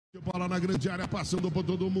Bola na grande área, passando por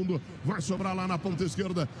todo mundo, vai sobrar lá na ponta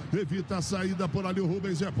esquerda, evita a saída por ali, o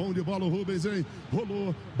Rubens, é bom de bola o Rubens, hein?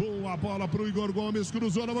 Rolou, boa bola pro Igor Gomes,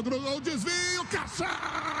 cruzou, o desvio, caixa!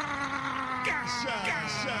 Caixa!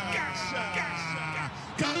 Caixa! Caixa! Caixa!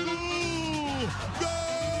 Cadu! Gol!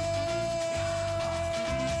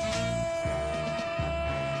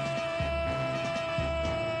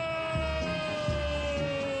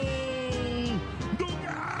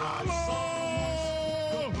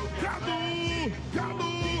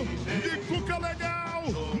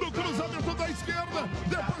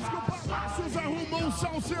 Depois que o Palácios arrumou um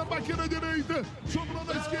salseba aqui na direita, sobrou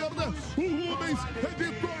na esquerda, o Rubens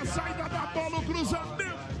evitou a saída da bola, o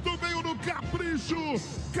cruzamento veio no capricho,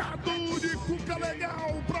 Cadu de cuca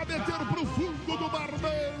legal para meter pro fundo do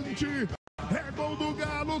barbante. É gol do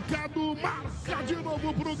Galo, Cadu marca de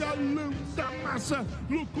novo pro galão da massa.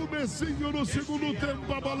 No comecinho, no segundo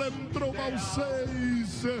tempo, a bola entrou aos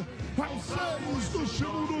 6 do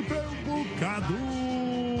segundo tempo, Cadu.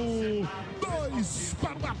 2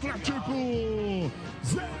 para o Atlético,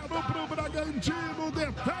 0 para o Bragantino.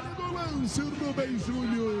 Detalhe do lance, Rubens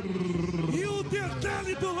Júnior. E o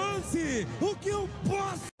detalhe do lance, o que eu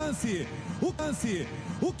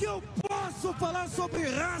posso falar sobre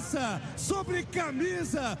raça, sobre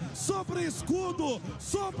camisa, sobre escudo,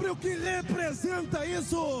 sobre o que representa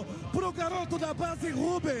isso pro garoto da base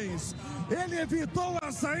Rubens. Ele evitou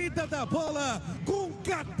a saída da bola com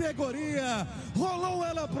categoria, rolou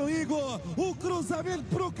ela pro Igor, o cruzamento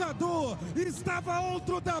pro Cadu, estava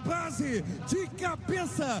outro da base, de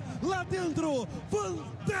cabeça, lá dentro,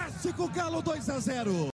 fantástico Galo 2-0.